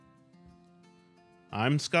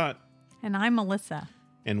I'm Scott. And I'm Melissa.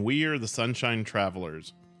 And we are the Sunshine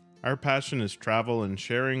Travelers. Our passion is travel and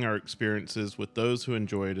sharing our experiences with those who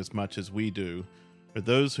enjoy it as much as we do, or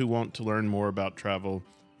those who want to learn more about travel,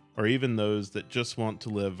 or even those that just want to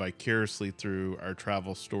live vicariously through our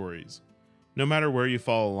travel stories. No matter where you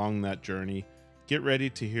fall along that journey, get ready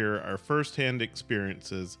to hear our firsthand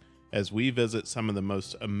experiences as we visit some of the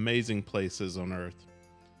most amazing places on Earth.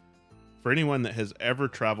 For anyone that has ever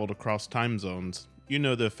traveled across time zones, you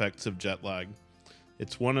know the effects of jet lag.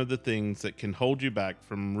 It's one of the things that can hold you back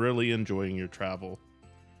from really enjoying your travel.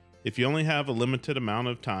 If you only have a limited amount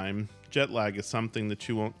of time, jet lag is something that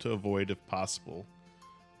you want to avoid if possible.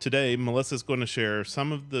 Today, Melissa's going to share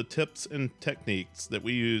some of the tips and techniques that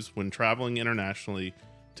we use when traveling internationally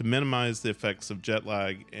to minimize the effects of jet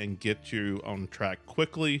lag and get you on track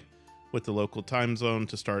quickly with the local time zone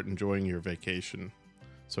to start enjoying your vacation.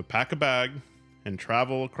 So pack a bag and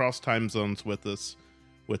travel across time zones with us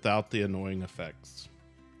without the annoying effects.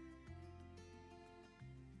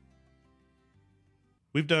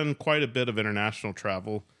 We've done quite a bit of international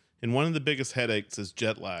travel, and one of the biggest headaches is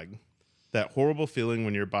jet lag. That horrible feeling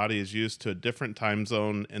when your body is used to a different time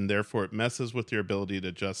zone and therefore it messes with your ability to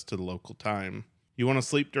adjust to the local time. You want to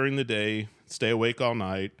sleep during the day, stay awake all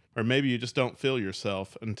night, or maybe you just don't feel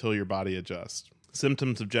yourself until your body adjusts.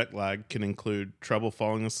 Symptoms of jet lag can include trouble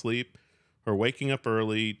falling asleep or waking up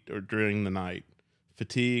early or during the night,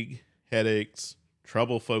 fatigue, headaches,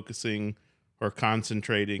 trouble focusing or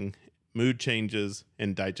concentrating, mood changes,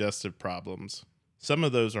 and digestive problems. Some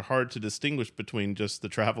of those are hard to distinguish between just the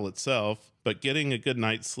travel itself, but getting a good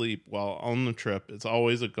night's sleep while on the trip is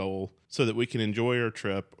always a goal so that we can enjoy our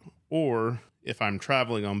trip, or if I'm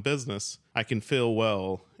traveling on business, I can feel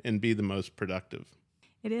well and be the most productive.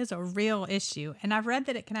 It is a real issue, and I've read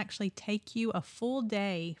that it can actually take you a full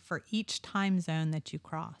day for each time zone that you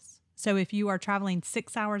cross. So if you are traveling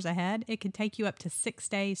 6 hours ahead, it could take you up to 6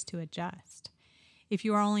 days to adjust. If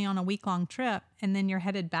you are only on a week-long trip, and then you're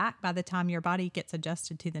headed back by the time your body gets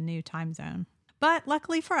adjusted to the new time zone. But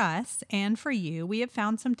luckily for us and for you, we have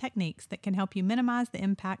found some techniques that can help you minimize the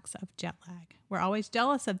impacts of jet lag. We're always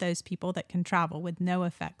jealous of those people that can travel with no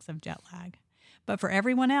effects of jet lag. But for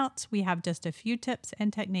everyone else, we have just a few tips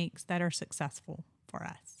and techniques that are successful for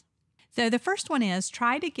us. So the first one is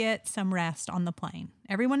try to get some rest on the plane.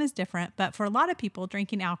 Everyone is different, but for a lot of people,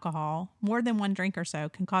 drinking alcohol, more than one drink or so,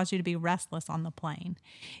 can cause you to be restless on the plane.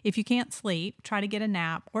 If you can't sleep, try to get a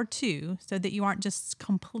nap or two so that you aren't just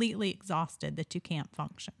completely exhausted that you can't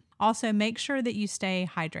function. Also, make sure that you stay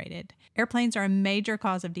hydrated. Airplanes are a major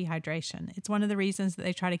cause of dehydration. It's one of the reasons that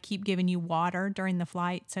they try to keep giving you water during the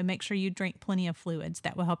flight, so make sure you drink plenty of fluids.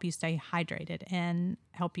 That will help you stay hydrated and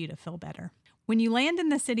help you to feel better. When you land in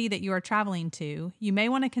the city that you are traveling to, you may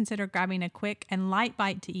want to consider grabbing a quick and light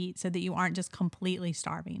bite to eat so that you aren't just completely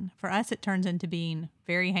starving. For us, it turns into being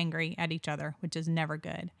very hangry at each other, which is never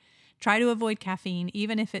good. Try to avoid caffeine,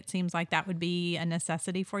 even if it seems like that would be a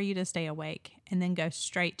necessity for you to stay awake, and then go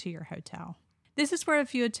straight to your hotel. This is where a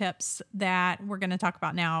few tips that we're going to talk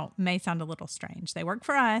about now may sound a little strange. They work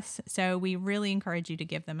for us, so we really encourage you to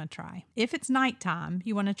give them a try. If it's nighttime,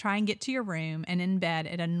 you want to try and get to your room and in bed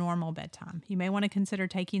at a normal bedtime. You may want to consider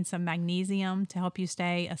taking some magnesium to help you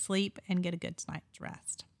stay asleep and get a good night's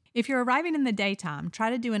rest. If you're arriving in the daytime, try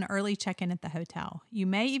to do an early check-in at the hotel. You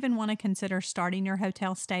may even want to consider starting your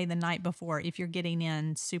hotel stay the night before if you're getting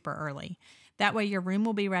in super early. That way your room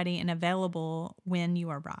will be ready and available when you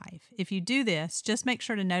arrive. If you do this, just make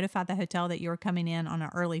sure to notify the hotel that you're coming in on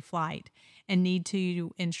an early flight and need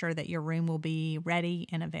to ensure that your room will be ready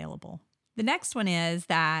and available. The next one is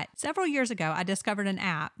that several years ago, I discovered an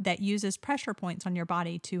app that uses pressure points on your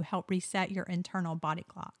body to help reset your internal body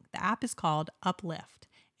clock. The app is called Uplift,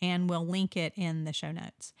 and we'll link it in the show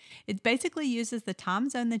notes. It basically uses the time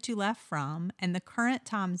zone that you left from and the current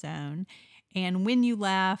time zone and when you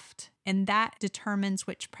left, and that determines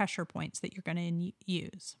which pressure points that you're going to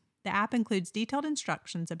use. The app includes detailed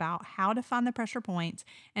instructions about how to find the pressure points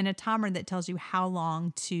and a timer that tells you how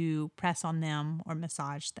long to press on them or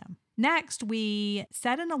massage them. Next, we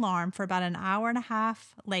set an alarm for about an hour and a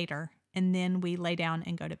half later, and then we lay down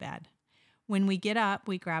and go to bed. When we get up,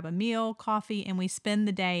 we grab a meal, coffee, and we spend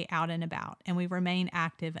the day out and about, and we remain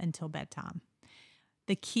active until bedtime.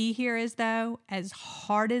 The key here is, though, as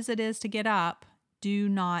hard as it is to get up, do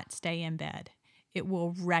not stay in bed. It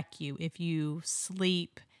will wreck you if you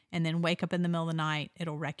sleep and then wake up in the middle of the night.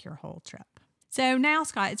 It'll wreck your whole trip. So now,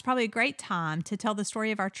 Scott, it's probably a great time to tell the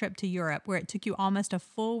story of our trip to Europe, where it took you almost a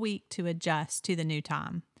full week to adjust to the new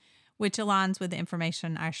time. which aligns with the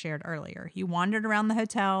information I shared earlier. You wandered around the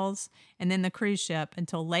hotels and then the cruise ship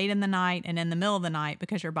until late in the night and in the middle of the night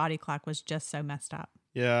because your body clock was just so messed up.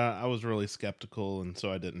 Yeah, I was really skeptical, and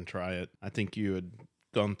so I didn't try it. I think you had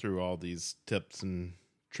gone through all these tips and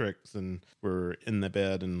tricks and were in the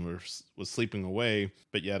bed and was sleeping away,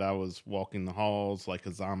 but yet I was walking the halls like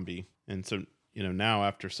a zombie. And so, now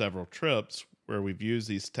after several trips where we've used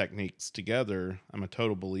these techniques together, I'm a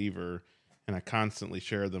total believer, and I constantly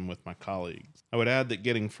share them with my colleagues. I would add that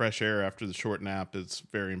getting fresh air after the short nap is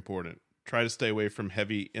very important. Try to stay away from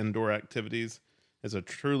heavy indoor activities, as I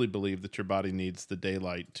truly believe that your body needs the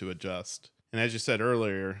daylight to adjust. And as you said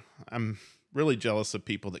earlier, I'm really jealous of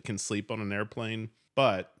people that can sleep on an airplane,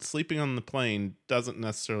 but sleeping on the plane doesn't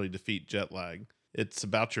necessarily defeat jet lag. It's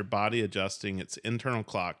about your body adjusting its internal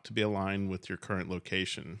clock to be aligned with your current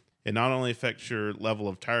location. It not only affects your level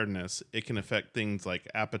of tiredness, it can affect things like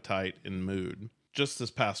appetite and mood. Just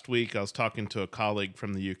this past week, I was talking to a colleague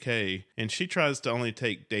from the UK, and she tries to only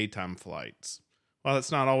take daytime flights. While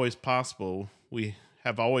that's not always possible, we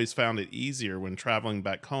have always found it easier when traveling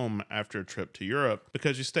back home after a trip to Europe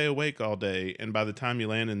because you stay awake all day, and by the time you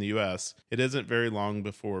land in the US, it isn't very long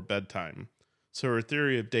before bedtime. So her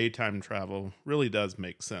theory of daytime travel really does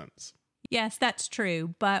make sense. Yes, that's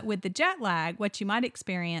true. But with the jet lag, what you might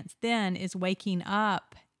experience then is waking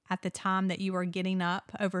up at the time that you are getting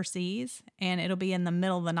up overseas, and it'll be in the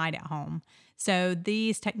middle of the night at home. So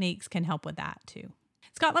these techniques can help with that too.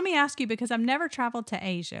 Scott, let me ask you, because I've never traveled to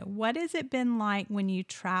Asia, what has it been like when you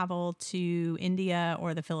travel to India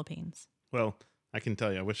or the Philippines? Well, I can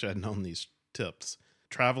tell you, I wish I had known these tips.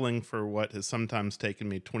 Traveling for what has sometimes taken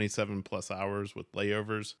me 27 plus hours with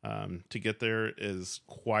layovers to get there is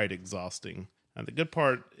quite exhausting. And the good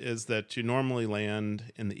part is that you normally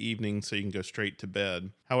land in the evening so you can go straight to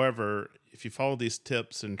bed. However, if you follow these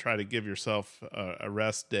tips and try to give yourself a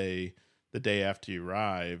rest day the day after you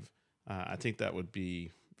arrive, I think that would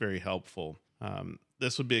be very helpful.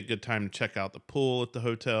 This would be a good time to check out the pool at the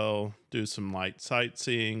hotel, do some light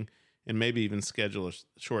sightseeing, and maybe even schedule a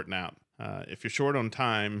short nap. If you're short on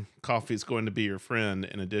time, coffee is going to be your friend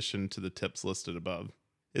in addition to the tips listed above.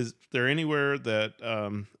 Is there anywhere that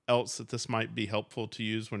else that this might be helpful to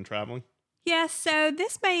use when traveling? Yes, so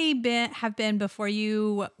this may have been before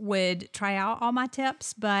you would try out all my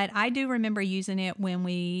tips, but I do remember using it when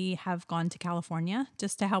we have gone to California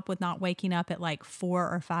just to help with not waking up at like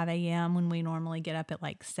 4 or 5 a.m. when we normally get up at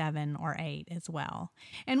like 7 or 8 as well.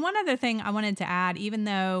 And one other thing I wanted to add, even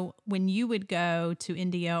though when you would go to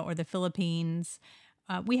India or the Philippines,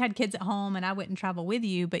 we had kids at home and I wouldn't travel with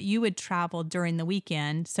you, but you would travel during the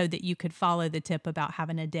weekend so that you could follow the tip about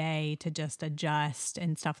having a day to just adjust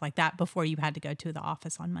and stuff like that before you had to go to the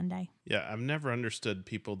office on Monday. Yeah, I've never understood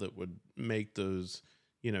people that would make those,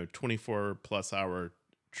 24 plus hour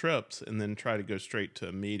trips and then try to go straight to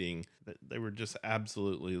a meeting. They were just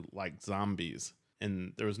absolutely like zombies.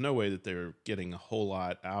 And there was no way that they were getting a whole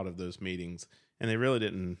lot out of those meetings. And they really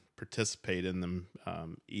didn't participate in them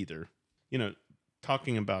either.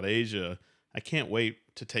 Talking about Asia, I can't wait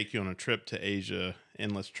to take you on a trip to Asia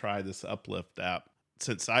and let's try this Uplift app.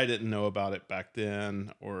 Since I didn't know about it back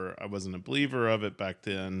then, or I wasn't a believer of it back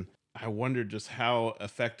then, I wondered just how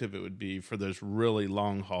effective it would be for those really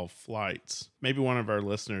long haul flights. Maybe one of our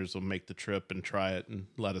listeners will make the trip and try it and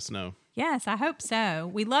let us know. Yes, I hope so.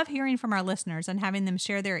 We love hearing from our listeners and having them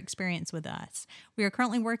share their experience with us. We are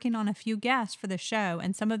currently working on a few guests for the show,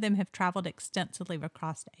 and some of them have traveled extensively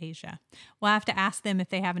across Asia. We'll have to ask them if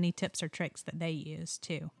they have any tips or tricks that they use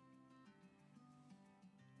too.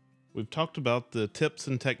 We've talked about the tips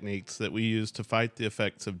and techniques that we use to fight the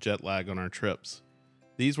effects of jet lag on our trips.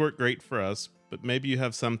 These work great for us, but maybe you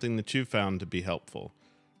have something that you found to be helpful.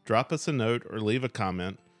 Drop us a note or leave a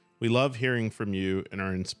comment. We love hearing from you and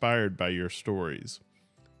are inspired by your stories.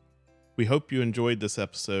 We hope you enjoyed this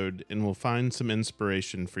episode and will find some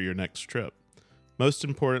inspiration for your next trip. Most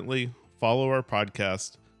importantly, follow our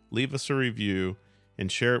podcast, leave us a review,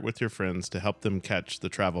 and share it with your friends to help them catch the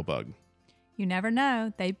travel bug. You never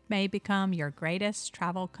know, they may become your greatest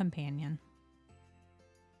travel companion.